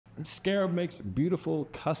Scarab makes beautiful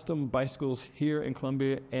custom bicycles here in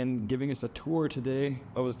Colombia, and giving us a tour today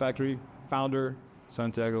of the factory, founder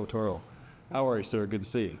Santiago Toro. How are you, sir? Good to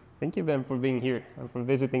see you. Thank you, Ben, for being here and for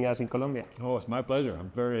visiting us in Colombia. Oh, it's my pleasure.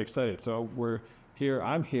 I'm very excited. So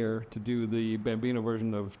I'm here to do the Bambino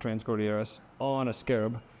version of Transcordilleras on a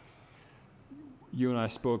Scarab. You and I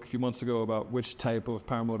spoke a few months ago about which type of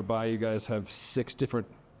power motor to buy. You guys have 6 different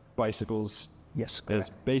bicycles. Yes, correct. As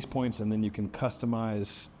base points, and then you can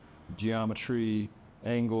customize geometry,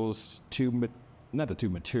 angles, not the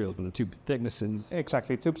tube materials, but the tube thicknesses.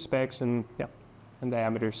 Exactly, tube specs and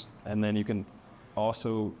diameters. And then you can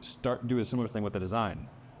also do a similar thing with the design.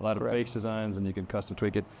 A lot of base designs, and you can custom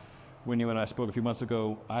tweak it. When you and I spoke a few months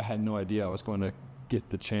ago, I had no idea I was going to get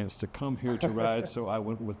the chance to come here to ride, so I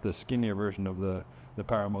went with the skinnier version of the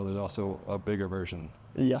power motor. There's also a bigger version.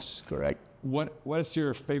 Yes, correct. What is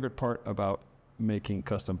your favorite part about making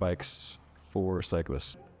custom bikes for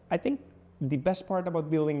cyclists? I think the best part about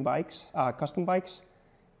building bikes, custom bikes,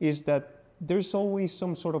 is that there's always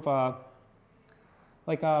some sort of I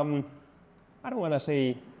don't want to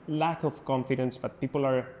say lack of confidence, but people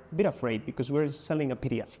are a bit afraid because we're selling a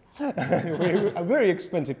PDF, a very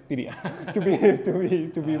expensive PDF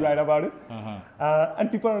to be right about it.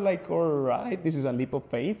 And people are like, all right, this is a leap of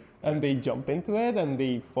faith, and they jump into it and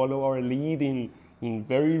they follow our lead in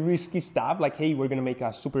very risky stuff, like, hey, we're gonna make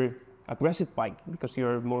a super aggressive bike because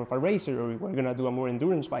you're more of a racer, or we're gonna do a more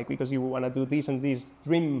endurance bike because you wanna do this and this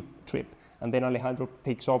dream trip. And then Alejandro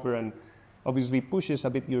takes over and obviously pushes a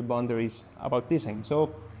bit your boundaries about design.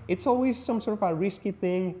 So it's always some sort of a risky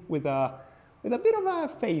thing with a bit of a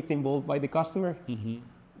faith involved by the customer.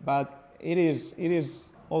 But it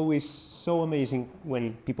is always so amazing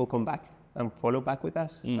when people come back and follow back with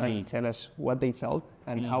us and tell us what they felt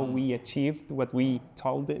and how we achieved what we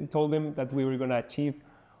told them that we were going to achieve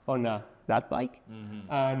on that bike.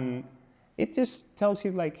 And it just tells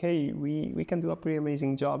you like, hey, we can do a pretty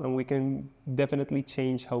amazing job, and we can definitely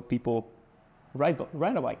change how people ride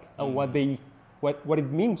a bike and what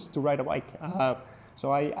it means to ride a bike.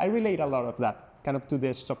 So I relate a lot of that kind of to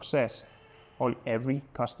the success on every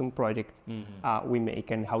custom project we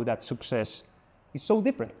make, and how that success is so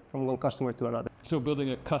different from one customer to another. So building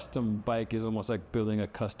a custom bike is almost like building a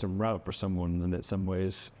custom route for someone, and in some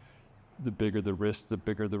ways, the bigger the risk, the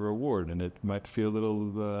bigger the reward. And it might feel a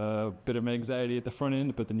little bit of anxiety at the front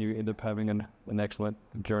end, but then you end up having an excellent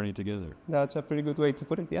journey together. That's a pretty good way to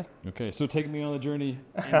put it, yeah. Okay, so take me on the journey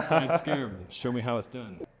inside Scarab. Show me how it's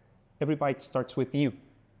done. Every bike starts with you.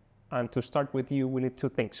 And to start with you, we need 2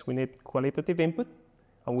 things. We need qualitative input,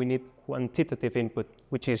 and we need quantitative input,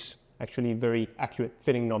 which is actually very accurate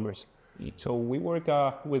fitting numbers. So we work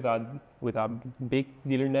with a big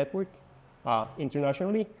dealer network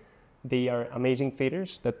internationally. They are amazing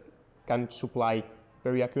fitters that can supply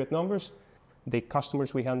very accurate numbers. The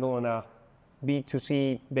customers we handle on a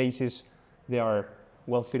B2C basis, they are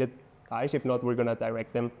well-fitted guys. If not, we're going to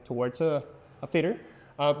direct them towards a fitter.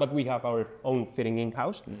 But we have our own fitting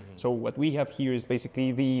in-house. So what we have here is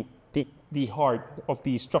basically the heart of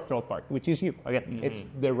the structural part, which is you. Again, it's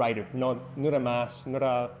the rider, not a mass, not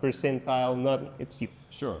a percentile, it's you.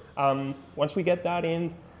 Sure. Once we get that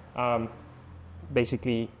in,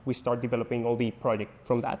 basically we start developing all the project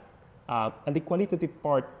from that. And the qualitative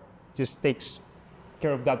part just takes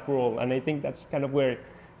care of that role. And I think that's kind of where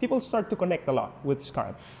people start to connect a lot with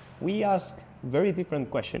Scarab. We ask very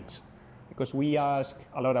different questions, because we ask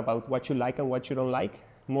a lot about what you like and what you don't like,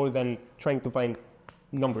 more than trying to find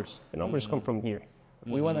numbers. The numbers come from here.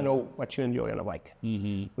 We want to know what you enjoy on a bike.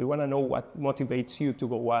 We want to know what motivates you to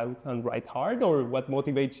go out and ride hard, or what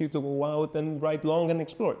motivates you to go out and ride long and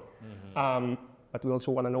explore. But we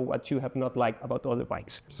also want to know what you have not liked about other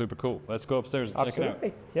bikes. Super cool. Let's go upstairs and check it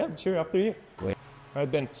out. Yeah, sure, after you. All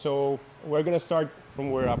right, Ben. So we're going to start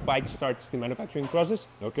from where a bike starts the manufacturing process.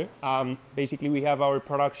 Okay. Basically, we have our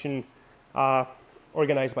production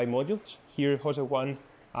organized by modules. Here, Jose Juan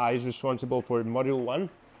is responsible for module 1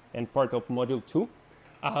 and part of module 2.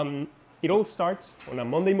 It all starts on a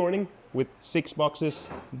Monday morning with 6 boxes,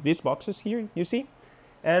 these boxes here, you see,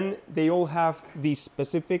 and they all have the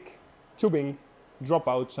specific tubing,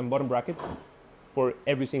 dropouts, and bottom bracket for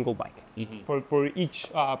every single bike, for each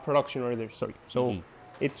production order, sorry. So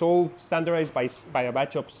it's all standardized by a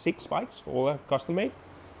batch of 6 bikes, all custom made,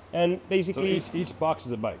 and basically... So each box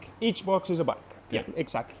is a bike? Each box is a bike, yeah,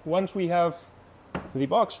 exactly. Once we have the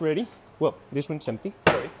box ready, well, this one's empty,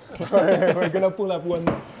 sorry. We're gonna pull up one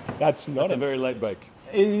that's not a very light bike.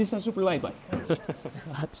 It is a super light bike.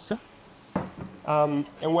 And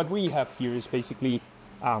what we have here is basically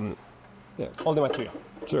all the material.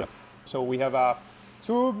 Sure. So we have a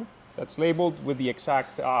tube, that's labeled with the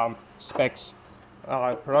exact specs,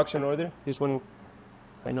 production order. This one,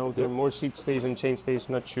 I know there are more seat stays and chain stays,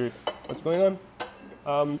 not sure what's going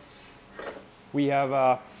on. We have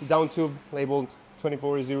a down tube labeled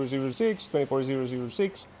 24006,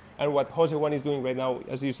 24006, and what Jose Juan is doing right now,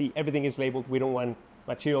 as you see, everything is labeled. We don't want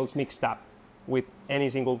materials mixed up with any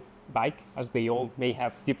single bike, as they all may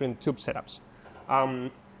have different tube setups.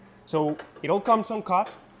 So it all comes on cut.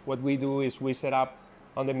 What we do is we set up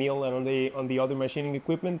on the mill and on the other machining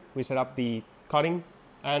equipment, we set up the cutting,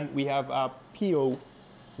 and we have a PO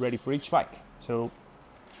ready for each bike. So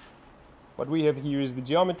what we have here is the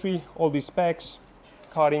geometry, all the specs,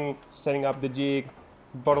 cutting, setting up the jig,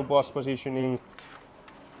 bottle boss positioning,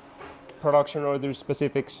 production order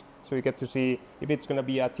specifics. So you get to see if it's going to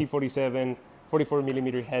be a T47, 44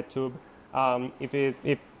 millimeter head tube, if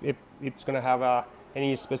it's going to have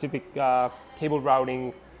any specific cable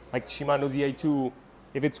routing, like Shimano Di2,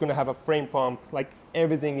 if it's going to have a frame pump, like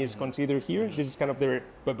everything is considered here. This is kind of their...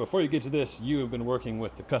 But before you get to this, you have been working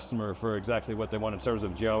with the customer for exactly what they want in terms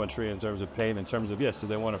of geometry, in terms of paint, in terms of, yes, do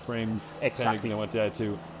they want a frame? Exactly. They want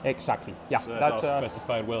Di2. Exactly, yeah. So that's all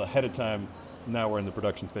specified well ahead of time. Now we're in the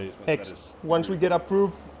production phase. Once we get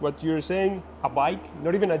approved, what you're saying, a bike,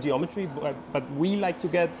 not even a geometry, but we like to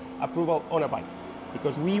get approval on a bike,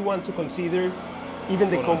 because we want to consider even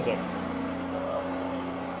the...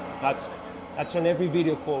 That's on every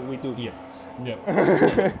video call we do here. Yeah.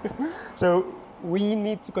 So we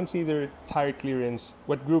need to consider tire clearance,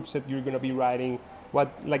 what groups that you're going to be riding,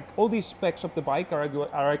 like all these specs of the bike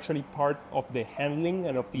are actually part of the handling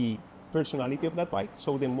and of the personality of that bike.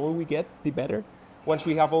 So the more we get, the better. Once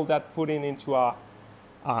we have all that put into a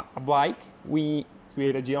bike, we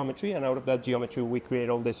create a geometry, and out of that geometry, we create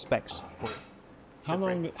all the specs for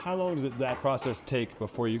it. How long does that process take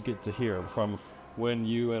before you get to here, from when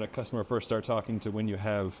you and a customer first start talking to when you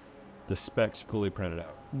have the specs fully printed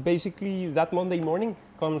out? Basically, that Monday morning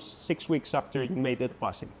comes 6 weeks after you made the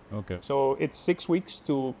deposit. Okay. So it's 6 weeks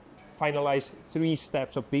to finalize 3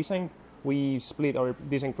 steps of design. We split our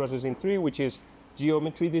design process in 3, which is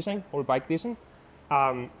geometry design or bike design,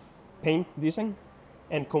 paint design,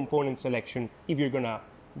 and component selection if you're gonna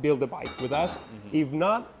build a bike with us. Mm-hmm. If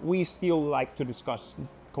not, we still like to discuss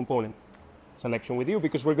component selection with you,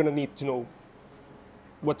 because we're gonna need to know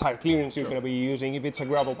what tire clearance you're going to be using. If it's a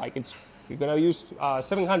gravel bike, you're going to use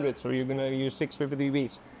 700s or you're going to use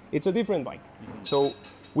 650Bs. It's a different bike. Mm-hmm. So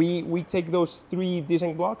we take those 3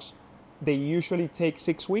 design blocks. They usually take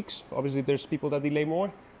 6 weeks. Obviously, there's people that delay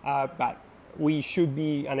more, but we should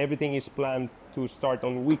be, and everything is planned to start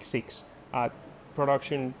on week 6.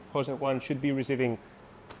 Production, Jose Juan should be receiving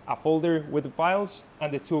a folder with the files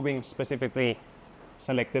and the tubing specifically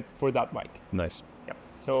selected for that bike. Nice. Yeah.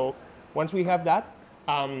 So once we have that,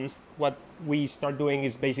 what we start doing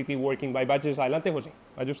is basically working by batches. Adelante, José.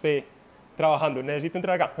 Vaya usted trabajando. Necesito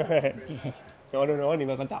entrar acá. No, ni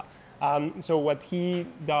me faltaba. So what he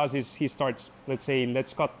does is he starts,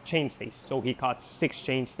 let's cut chain stays. So he cuts 6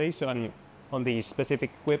 chain stays on the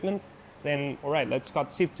specific equipment. Then, all right, let's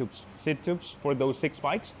cut seat tubes for those 6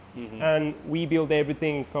 bikes. Mm-hmm. And we build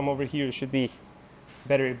everything from over here. Should be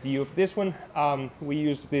better view of this one. We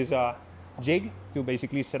use this jig to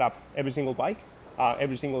basically set up every single bike.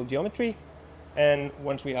 Every single geometry, and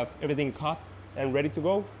once we have everything cut and ready to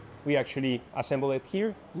go, we actually assemble it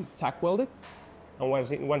here, we tack weld it, and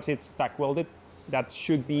once it's tack welded, that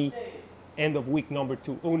should be end of week number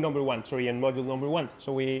 1, and module number 1.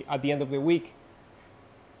 So at the end of the week,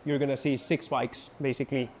 you're gonna see 6 bikes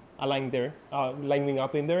basically lining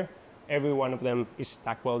up in there. Every one of them is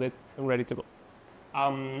tack welded and ready to go.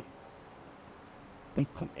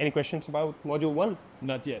 Any questions about module 1?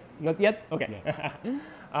 Not yet. Not yet? Okay. No.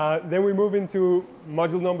 Then we move into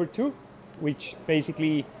module number 2, which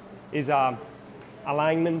basically is a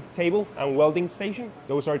alignment table and welding station.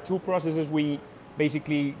 Those are 2 processes we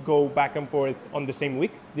basically go back and forth on the same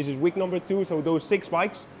week. This is week number 2, so those 6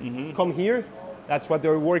 bikes come here. That's what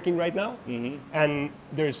they're working right now. Mm-hmm. And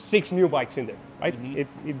there's 6 new bikes in there, right?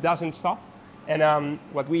 Mm-hmm. It doesn't stop. And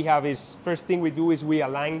what we have is, first thing we do is we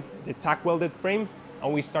align the tack welded frame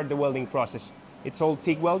and we start the welding process. It's all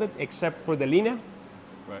TIG welded except for the linea.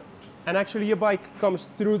 Right. And actually a bike comes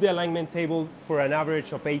through the alignment table for an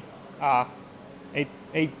average of 8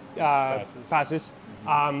 passes.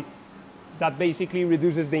 Mm-hmm. That basically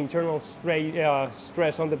reduces the internal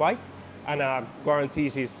stress on the bike and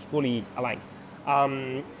guarantees it's fully aligned.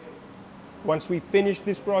 Once we finish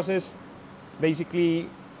this process, basically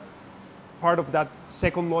part of that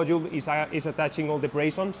second module is attaching all the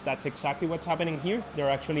brace-ons. That's exactly what's happening here. They're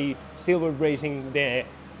actually silver bracing the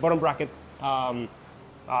bottom bracket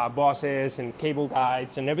bosses and cable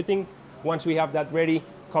guides and everything. Once we have that ready,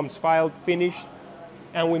 comes filed, finished,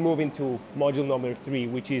 and we move into module number 3,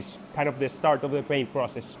 which is kind of the start of the paint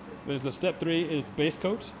process. There's a step 3 is base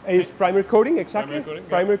coat. It's primer coating, exactly.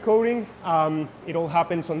 Primer coating, It all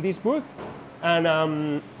happens on this booth,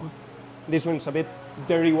 and this one's a bit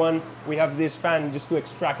dirty one. We have this fan just to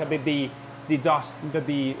extract a bit the dust that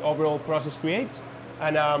the overall process creates,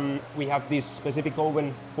 and we have this specific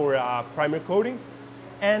oven for primer coating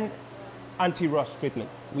and anti-rust treatment.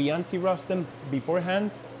 We anti-rust them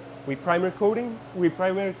beforehand. We primer coat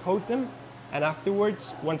them, and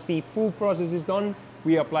afterwards, once the full process is done,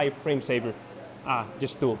 we apply frame saver,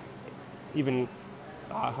 just to even,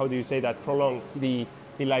 how do you say that, prolong the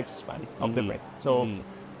lifespan of the frame. So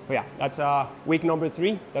yeah, that's week number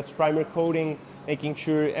 3. That's primer coating, making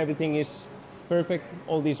sure everything is perfect.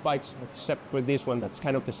 All these bikes, except for this one, that's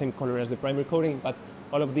kind of the same color as the primer coating, but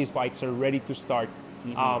all of these bikes are ready to start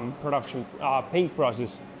production paint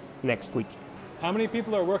process next week. How many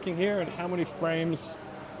people are working here, and how many frames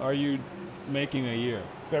are you making a year?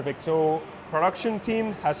 Perfect. So production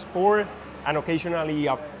team has 4, and occasionally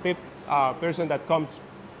a 5th person that comes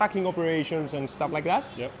packing operations and stuff like that.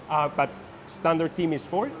 Yep. But standard team is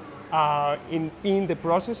 4. In the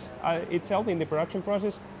process itself, in the production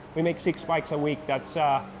process, we make 6 bikes a week. That's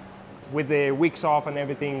with the weeks off and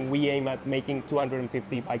everything, we aim at making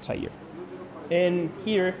 250 bikes a year. And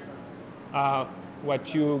here,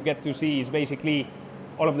 what you get to see is basically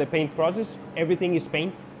all of the paint process. Everything is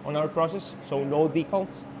paint on our process, so no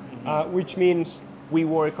decals, which means we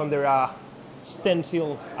work under a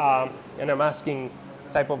stencil and a masking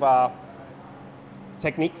type of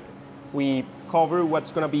technique. We cover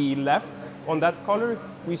what's going to be left on that color,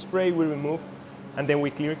 we spray, we remove, and then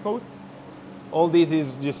we clear coat. All this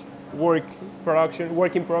is just work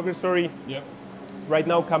in progress, sorry. Yep. Right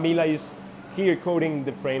now, Camila is clear coating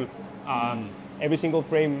the frame. Every single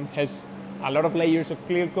frame has a lot of layers of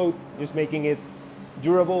clear coat, just making it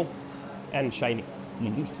durable and shiny.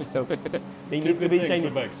 So they need to be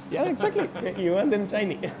shiny. Yeah, exactly. You want them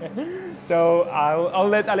shiny. So I'll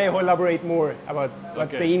let Alejo elaborate more about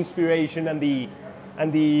what's the inspiration and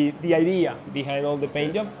the idea behind all the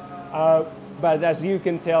paint job. But as you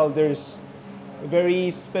can tell, there's very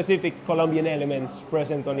specific Colombian elements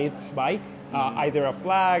present on each bike, either a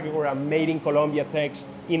flag or a made in Colombia text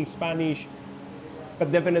in Spanish.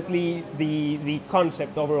 But definitely the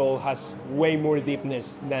concept overall has way more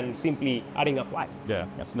deepness than simply adding a flag. Yeah,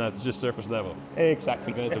 it's not just surface level.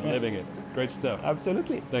 Exactly. You guys are living it. Great stuff.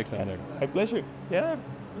 Absolutely. Thanks, Santiago. My pleasure. Yeah.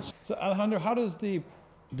 So Alejandro, how does the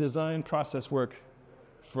design process work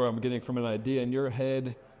from getting from an idea in your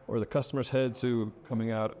head or the customer's head to coming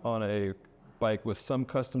out on a bike with some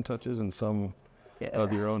custom touches and some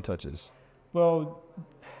of your own touches? Well,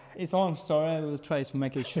 it's a long story. I will try to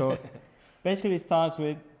make it short. Basically, it starts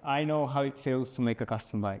with, I know how it feels to make a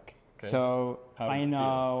custom bike. Okay. So I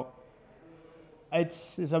know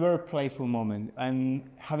it's a very playful moment, and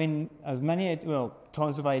having as many,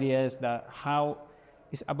 tons of ideas that how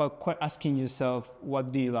it's about asking yourself,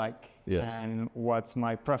 what do you like? Yes. And what's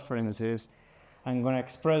my preferences? I'm going to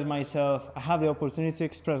express myself. I have the opportunity to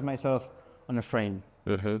express myself on a frame.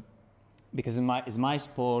 Because it's my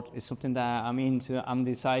sport. It's something that I'm into. I'm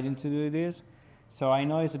deciding to do this. So I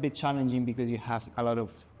know it's a bit challenging because you have a lot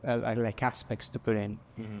of aspects to put in.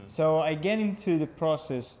 So I get into the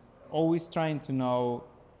process always trying to know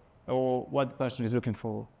what the person is looking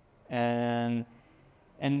for. And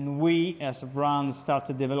we as a brand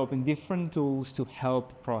started developing different tools to help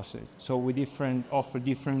the process. So we offer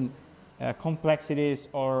different complexities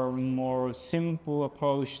or more simple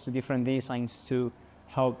approach to different designs to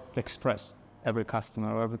help express every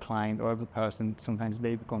customer or every client or every person. Sometimes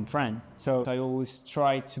they become friends. So I always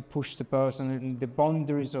try to push the person and the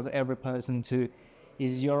boundaries of every person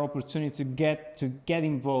is your opportunity to get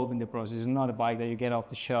involved in the process. It's not a bike that you get off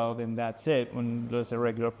the shelf and that's it. When there's a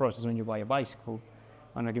regular process when you buy a bicycle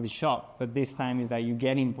and I give it a shot. But this time is that you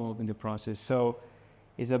get involved in the process. So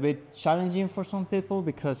it's a bit challenging for some people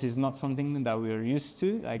because it's not something that we're used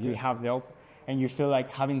to. Like we have and you feel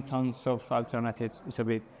like having tons of alternatives is a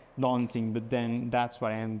bit daunting, but then that's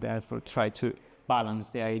what I am there for, try to balance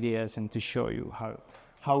the ideas and to show you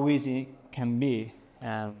how easy it can be.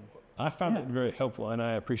 I found it very helpful, and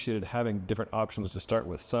I appreciated having different options to start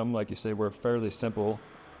with. Some, like you say, were fairly simple,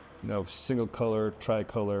 single color,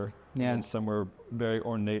 tricolor, and some were very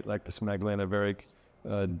ornate, like this Magdalena, very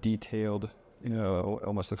detailed,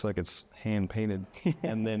 almost looks like it's hand painted.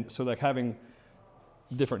 And then, so like having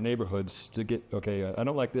different neighborhoods to get, I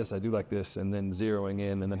don't like this, I do like this, and then zeroing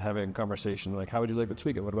in and then having a conversation like, how would you like to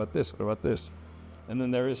tweak it? What about this? What about this? And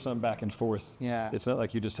then there is some back and forth. Yeah. It's not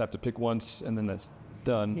like you just have to pick once and then that's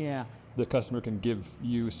done. Yeah. The customer can give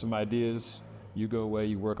you some ideas. You go away,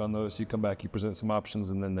 you work on those, you come back, you present some options,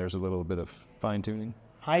 and then there's a little bit of fine tuning.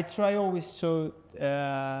 I try always to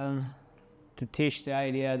teach the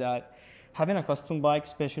idea that having a custom bike,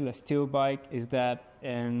 especially a steel bike, is that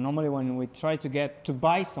normally when we try to get to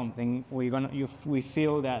buy something, we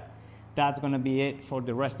feel that that's gonna be it for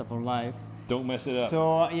the rest of our life. Don't mess it up.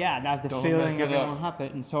 So yeah, that's the Don't feeling mess it that will up.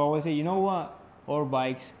 happen. And so I always say, you know what? Our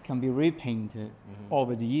bikes can be repainted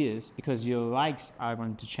over the years because your likes are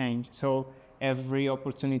going to change. So every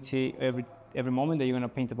opportunity, every moment that you're gonna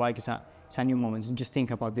paint a bike is a new moment. And just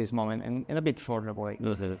think about this moment and a bit further away.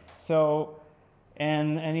 So,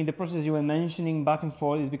 and in the process you were mentioning back and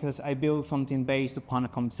forth is because I built something based upon a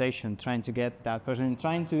conversation, trying to get that person,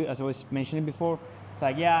 trying to, as I was mentioning before, it's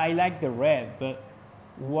like, yeah, I like the red, but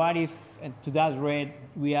what if to that red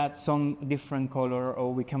we add some different color,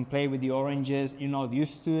 or we can play with the oranges, you're not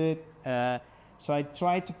used to it. So I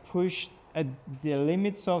try to push the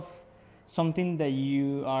limits of something that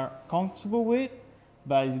you are comfortable with,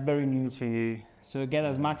 but it's very new to you. So get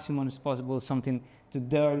as maximum as possible, something to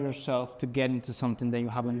dare yourself to get into something that you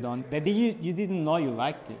haven't done, that you didn't know you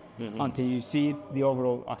liked it until you see the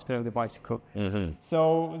overall aspect of the bicycle.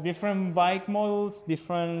 So different bike models,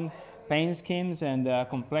 different paint schemes and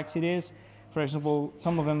complexities. For example,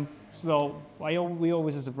 some of them, well, we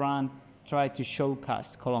always as a brand try to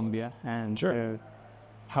showcase Colombia and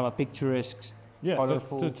have a picturesque,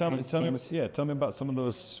 colorful. So tell me about some of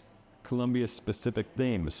those Colombia-specific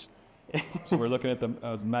themes. So we're looking at the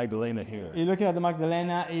Magdalena here. You're looking at the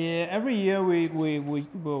Magdalena. Every year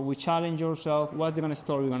we challenge ourselves. What's the kind of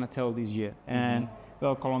story we're going to tell this year? And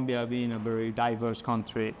well, Colombia being a very diverse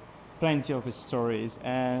country, plenty of stories.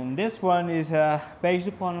 And this one is based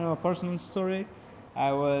upon a personal story.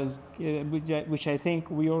 Which I think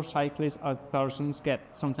we all cyclists as persons get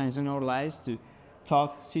sometimes in our lives to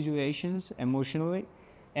tough situations emotionally.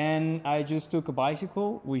 And I just took a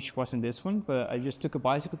bicycle, which wasn't this one, but I just took a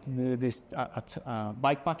bicycle to do this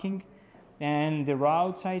bikepacking. And the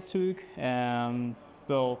routes I took,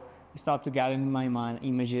 well, I started to gather in my mind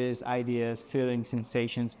images, ideas, feelings,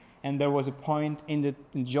 sensations. And there was a point in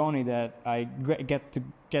the journey that I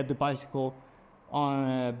get the bicycle on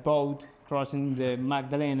a boat crossing the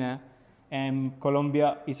Magdalena. And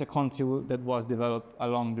Colombia is a country that was developed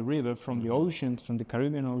along the river from the oceans, from the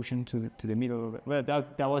Caribbean Ocean to the middle of it. Well,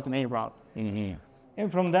 that was the main route. And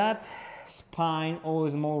from that spine, all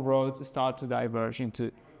small roads start to diverge into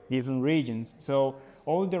different regions. So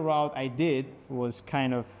all the route I did was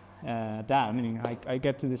kind of that, meaning I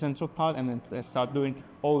get to the central part and then I start doing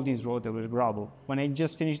all these roads that were gravel. When I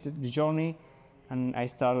just finished the journey and I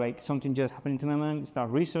start like something just happened to my mind,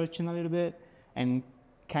 start researching a little bit and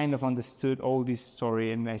kind of understood all this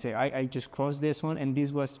story, and I say I just crossed this one, and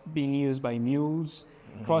this was being used by mules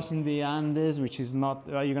crossing the Andes, which is not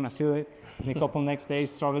you're gonna feel it in a couple next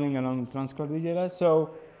days traveling along Transcordilleras.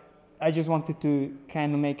 So I just wanted to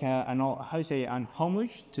kind of make an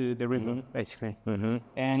homage to the river, basically,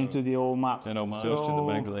 and to the old maps. An homage to the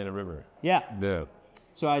Magdalena River. Yeah.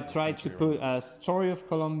 So I tried to put a story of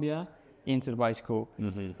Colombia into the bicycle.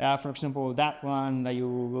 For example, that one that you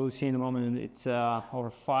will see in a moment, it's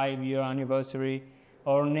our 5-year anniversary.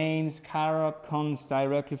 Our name, Scarab, comes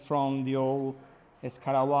directly from the old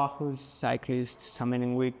Escarabajos cyclists. I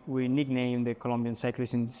mean, we nicknamed the Colombian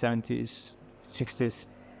cyclists in the 70s, 60s,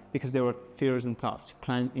 because they were fierce and tough to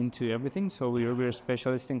climb into everything. So we were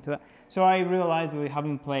specialists into that. So I realized we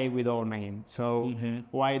haven't played with our name. So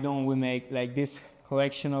why don't we make like this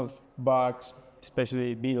collection of bikes,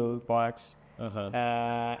 especially beetle bikes,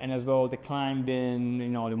 and as well the climbing,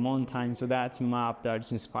 the mountains. So that's a map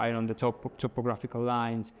that's inspired on the topographical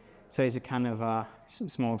lines. So it's a kind of a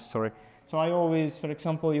small story. So I always, for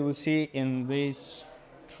example, you will see in this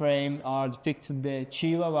frame are depicted the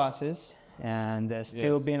Chiva buses, and there's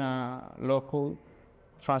still been a local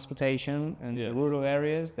transportation in the rural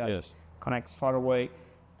areas that connects far away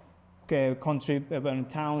country and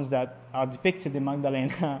towns that are depicted in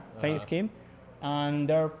Magdalena paint scheme.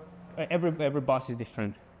 And every bus is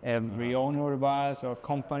different. Every owner of the bus or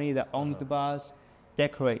company that owns the bus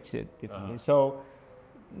decorates it differently. So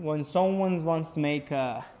when someone wants to make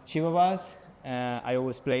a Chiva bus, I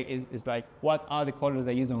always play is like, what are the colors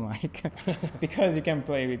that you don't like? Because you can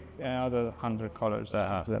play with other 100 colors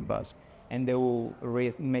to that bus, and they will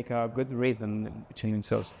make a good rhythm between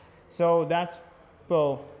themselves. So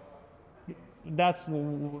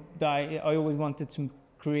I always wanted to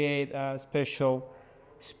create a special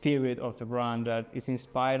spirit of the brand that is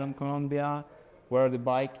inspired on Colombia, where the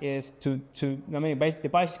bike is the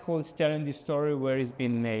bicycle is telling the story where it's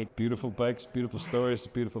been made. Beautiful bikes, beautiful stories,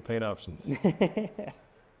 beautiful paint options.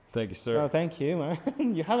 Thank you, sir. Oh, thank you, man.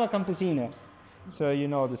 You have a campesino, so you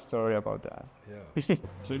know the story about that. Yeah.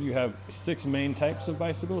 So you have 6 main types of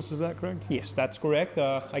bicycles, is that correct? Yes, that's correct.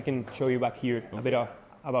 I can show you back here a bit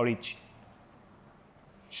about each.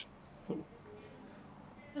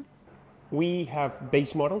 We have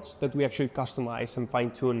base models that we actually customize and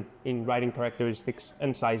fine-tune in riding characteristics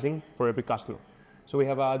and sizing for every customer. So we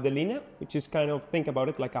have the Linea, which is kind of, think about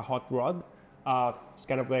it like a hot rod. It's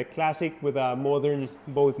kind of a classic with a modern,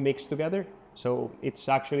 both mixed together. So it's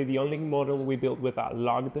actually the only model we built with a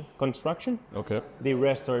logged construction. Okay. The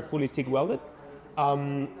rest are fully TIG welded.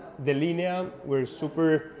 The Linea, we're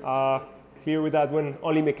super clear with that one.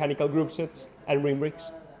 Only mechanical group sets and rim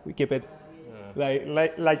brakes. We keep it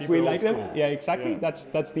like we like them. Yeah, exactly. Yeah.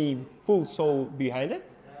 That's the full soul behind it.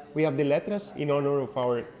 We have the Letras in honor of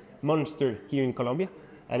our monster here in Colombia,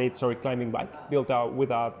 and it's our climbing bike built out with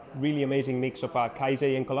a really amazing mix of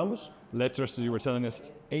Kaisei and Columbus. Letras, you were telling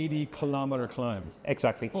us, 80-kilometer climb.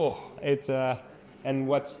 Exactly. Oh, it's and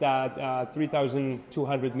what's that?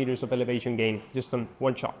 3,200 meters of elevation gain just on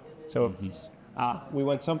one shot. So we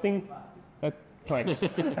want something that climbs.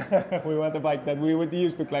 We want a bike that we would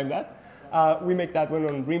use to climb that. We make that one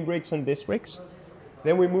on rim brakes and disc brakes.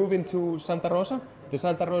 Then we move into Santa Rosa. The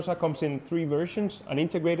Santa Rosa comes in 3 versions, an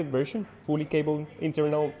integrated version, fully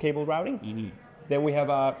internal cable routing. Then we have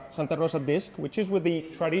a Santa Rosa disc, which is with the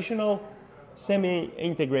traditional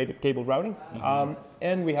semi-integrated cable routing.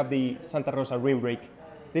 And we have the Santa Rosa rim brake.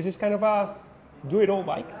 This is kind of a do-it-all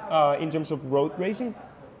bike in terms of road racing.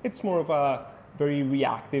 It's more of a very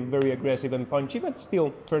reactive, very aggressive and punchy, but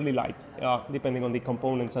still fairly light, depending on the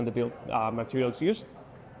components and the build materials used.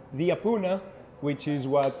 The Apuna, which is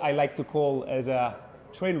what I like to call as a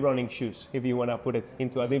trail running shoes, if you want to put it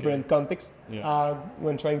into a different context. Yeah.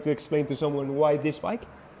 When trying to explain to someone why this bike,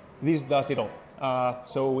 this does it all.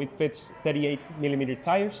 So it fits 38 millimeter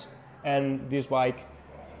tires, and this bike,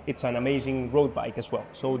 it's an amazing road bike as well.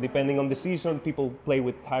 So depending on the season, people play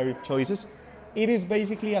with tire choices. It is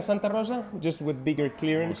basically a Santa Rosa, just with bigger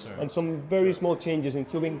clearance and some very small changes in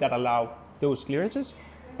tubing that allow those clearances,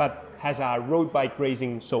 but has a road bike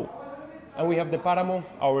racing soul. And we have the Paramo,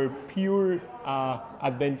 our pure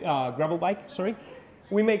gravel bike, sorry.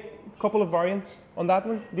 We make a couple of variants on that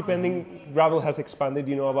one, depending, gravel has expanded,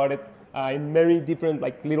 you know about it, in many different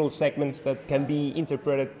little segments that can be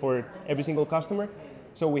interpreted for every single customer.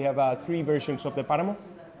 So we have 3 versions of the Paramo.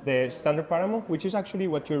 The standard Paramo, which is actually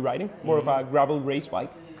what you're riding, more of a gravel race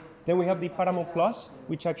bike. Then we have the Paramo Plus,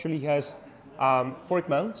 which actually has fork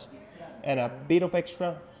mounts and a bit of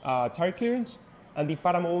extra tire clearance. And the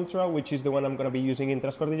Paramo Ultra, which is the one I'm going to be using in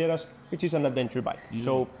Transcordilleras, which is an adventure bike.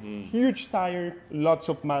 So huge tire, lots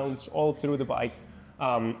of mounts all through the bike.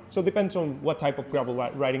 So it depends on what type of gravel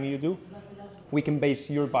riding you do. We can base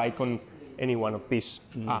your bike on any one of these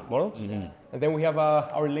models. And then we have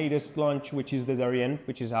our latest launch, which is the Darien,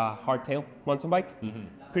 which is a hardtail mountain bike.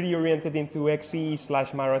 Pretty oriented into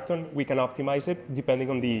XC/marathon. We can optimize it depending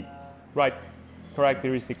on the right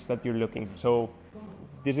characteristics that you're looking. So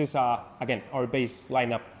this is, again, our base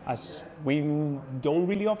lineup, as we don't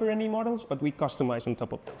really offer any models, but we customize on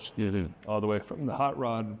top of those. All the way from the hot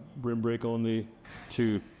rod rim brake only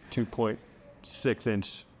to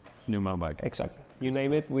 2.6-inch new mountain bike. Exactly. You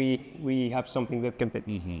name it, we have something that can fit.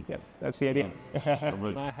 Yeah, that's the idea.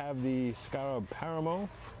 I have the Scarab Paramo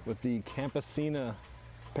with the Campesina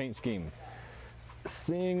paint scheme.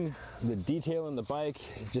 Seeing the detail in the bike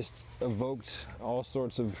just evoked all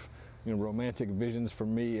sorts of romantic visions for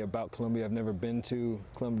me about Colombia. I've never been to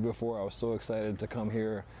Colombia before. I was so excited to come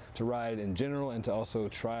here to ride in general and to also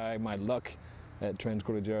try my luck at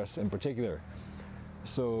Transcordilleras in particular.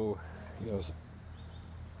 So,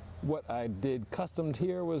 what I did custom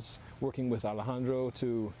here was working with Alejandro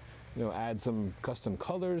to, add some custom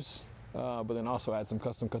colors, but then also add some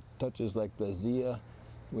custom touches like the Zia,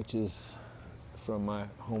 which is from my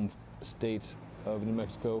home state of New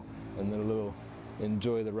Mexico, and then a little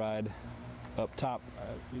enjoy the ride up top.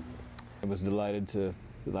 I was delighted to,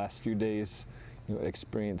 the last few days,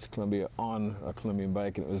 experience Colombia on a Colombian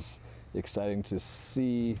bike, and it was exciting to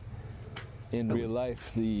see in real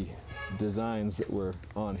life the designs that were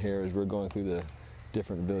on here as we're going through the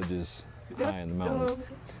different villages high in the mountains.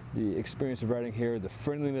 The experience of riding here, the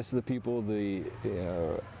friendliness of the people, the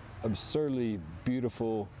absurdly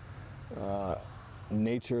beautiful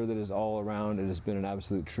nature that is all around. It has been an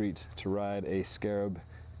absolute treat to ride a Scarab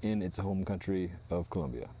in its home country of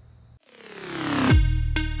Colombia.